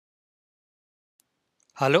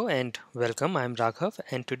Hello and welcome. I'm Raghav,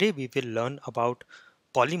 and today we will learn about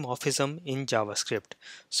polymorphism in JavaScript.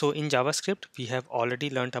 So in JavaScript, we have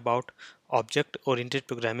already learned about object-oriented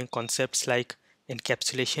programming concepts like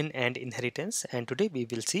encapsulation and inheritance, and today we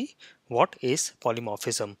will see what is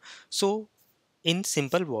polymorphism. So in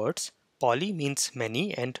simple words, poly means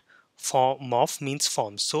many and morph means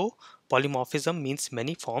forms. So polymorphism means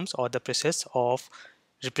many forms or the process of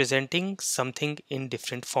representing something in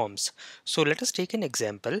different forms. So let us take an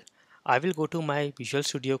example. I will go to my Visual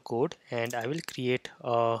Studio Code and I will create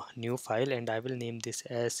a new file and I will name this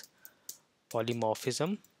as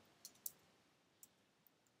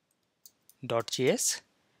polymorphism.js,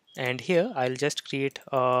 and here I'll just create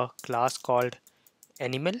a class called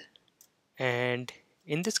animal, and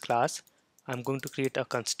in this class I'm going to create a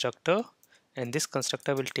constructor, and this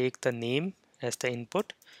constructor will take the name as the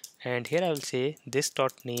input, and here I will say this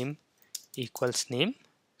dot name equals name.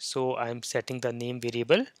 So I'm setting the name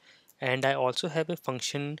variable, and I also have a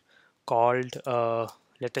function called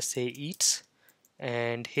let us say eats,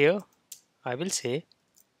 and here I will say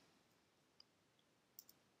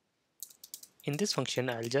in this function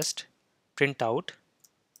I'll just print out,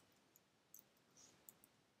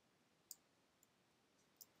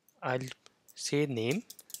 I'll say name,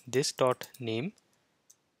 this dot name,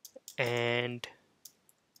 and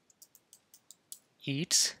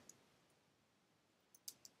eats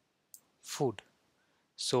food.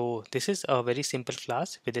 So this is a very simple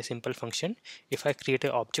class with a simple function. If I create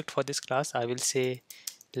an object for this class, I will say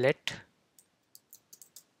let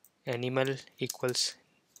animal equals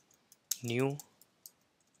new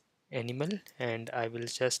animal, and I will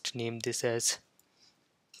just name this as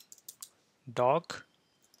dog.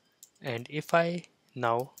 And if I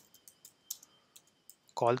now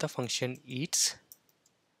call the function eats,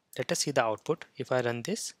 let us see the output. If I run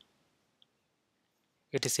this,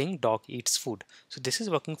 it is saying dog eats food. So this is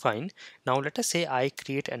working fine. Now let us say I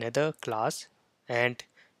create another class and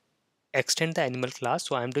extend the animal class.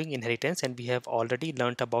 So I'm doing inheritance, and we have already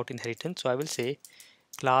learnt about inheritance. So I will say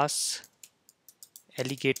class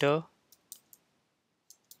alligator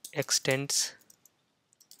extends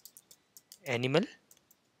animal,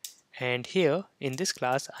 and here in this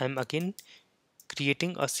class I'm again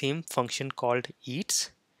creating a same function called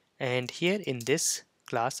eats, and here in this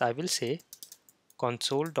class I will say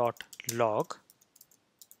console.log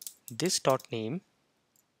this dot name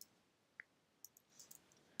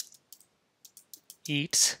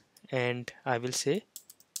eats, and I will say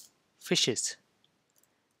fishes.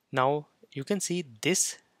 Now you can see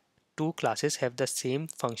this two classes have the same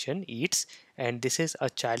function eats, and this is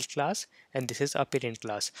a child class and this is a parent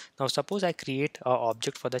class. Now suppose I create an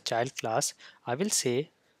object for the child class. I will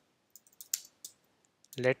say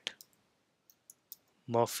let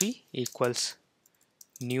Murphy equals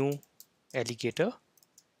new alligator,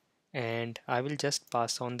 and I will just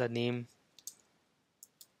pass on the name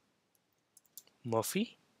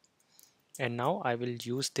Murphy, and now I will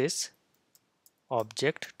use this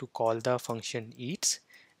object to call the function eats,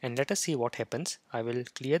 and let us see what happens. I will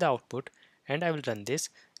clear the output and I will run this.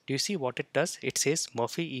 Do you see what it does? It says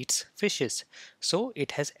Murphy eats fishes. So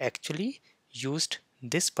it has actually used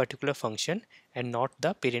this particular function and not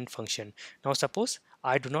the parent function. Now suppose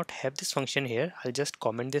I do not have this function here, I'll just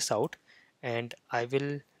comment this out and I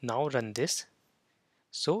will now run this.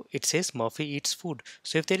 So it says Murphy eats food.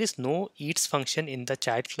 So if there is no eats function in the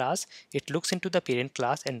child class, it looks into the parent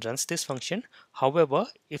class and runs this function. However,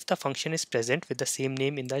 if the function is present with the same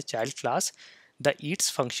name in the child class, the eats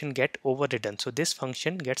function get overridden. So this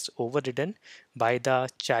function gets overridden by the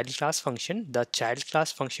child class function. The child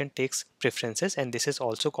class function takes preferences, and this is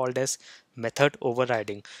also called as method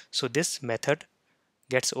overriding. So this method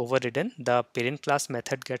gets overridden. The parent class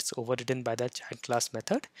method gets overridden by the child class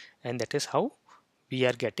method, and that is how we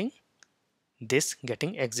are getting this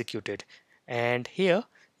getting executed. And here,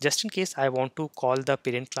 just in case I want to call the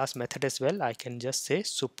parent class method as well, I can just say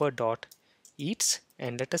super.eats,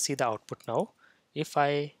 and let us see the output now. If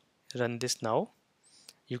I run this now,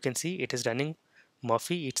 you can see it is running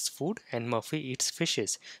Murphy eats food and Murphy eats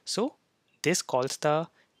fishes. So this calls the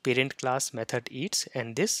parent class method eats,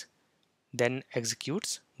 and this then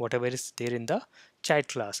executes whatever is there in the child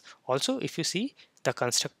class. Also, if you see, the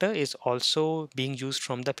constructor is also being used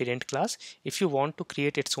from the parent class. If you want to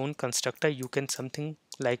create its own constructor, you can something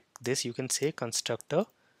like this. You can say constructor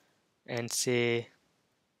and say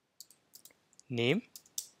name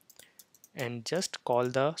and just call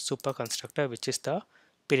the super constructor, which is the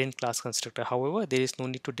parent class constructor. However, there is no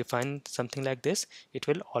need to define something like this. It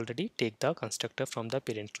will already take the constructor from the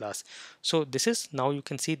parent class. So this is, now you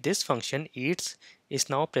can see this function eats is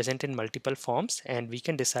now present in multiple forms, and we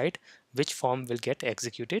can decide which form will get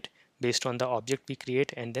executed based on the object we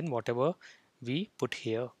create and then whatever we put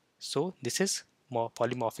here. So this is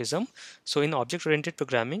polymorphism. So in object-oriented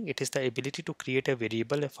programming, it is the ability to create a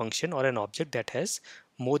variable, a function, or an object that has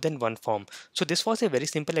more than one form. So this was a very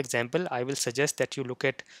simple example. I will suggest that you look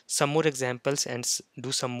at some more examples and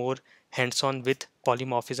do some more hands-on with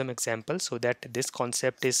polymorphism examples so that this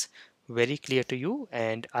concept is very clear to you,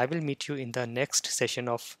 and I will meet you in the next session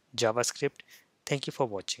of JavaScript. Thank you for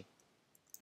watching.